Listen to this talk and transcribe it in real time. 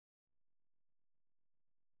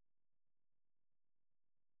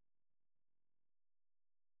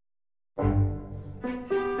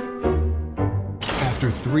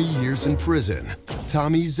After 3 years in prison,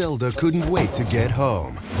 Tommy Zelda couldn't wait to get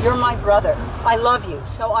home. You're my brother. I love you,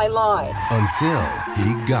 so I lied. Until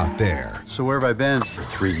he got there. So where have I been for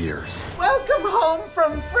 3 years? Welcome home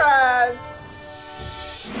from France.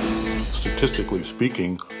 Statistically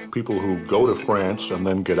speaking, people who go to France and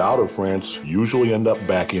then get out of France usually end up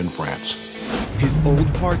back in France. His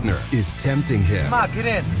old partner is tempting him. Come on, get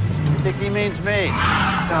in. I think he means me.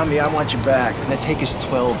 Tommy, I want you back. And that take us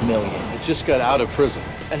 $12 million. I just got out of prison.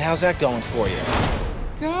 And how's that going for you?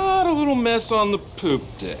 Got a little mess on the poop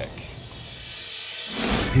deck.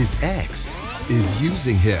 His ex is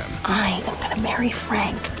using him. I am gonna marry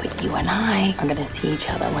Frank, but you and I are gonna see each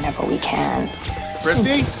other whenever we can.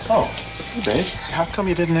 Christy? Oh, hey, babe. How come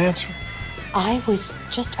you didn't answer? I was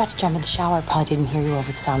just about to jump in the shower. I probably didn't hear you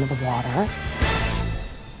over the sound of the water.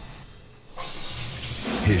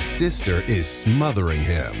 His sister is smothering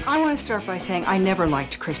him. I want to start by saying I never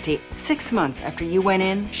liked Christy. 6 months after you went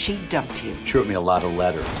in, she dumped you. She wrote me a lot of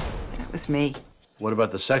letters. That was me. What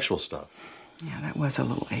about the sexual stuff? Yeah, that was a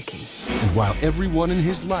little achy. And while everyone in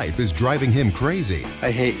his life is driving him crazy,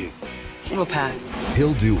 I hate you. We'll pass.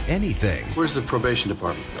 he'll do anything Where's the probation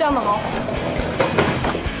department? Down the hall.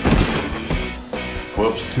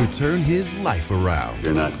 Whoops. to turn his life around.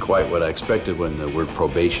 You're not quite what I expected when the word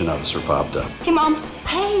probation officer popped up. Hey, Mom.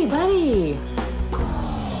 Hey, buddy.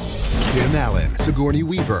 Tim Allen, Sigourney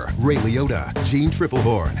Weaver, Ray Liotta, Jean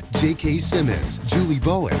Triplehorn, J.K. Simmons, Julie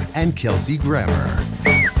Bowen, and Kelsey Grammer.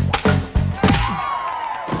 Good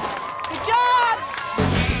job!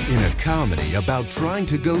 In a comedy about trying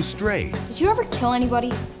to go straight Did you ever kill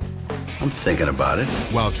anybody? I'm thinking about it.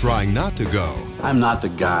 while trying not to go. I'm not the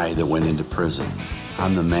guy that went into prison.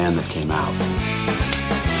 I'm the man that came out.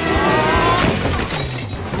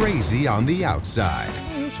 Crazy on the outside.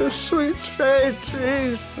 It's a sweet trade,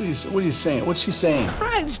 jeez. What are you saying? What's she saying?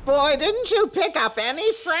 French boy, didn't you pick up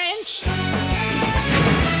any French?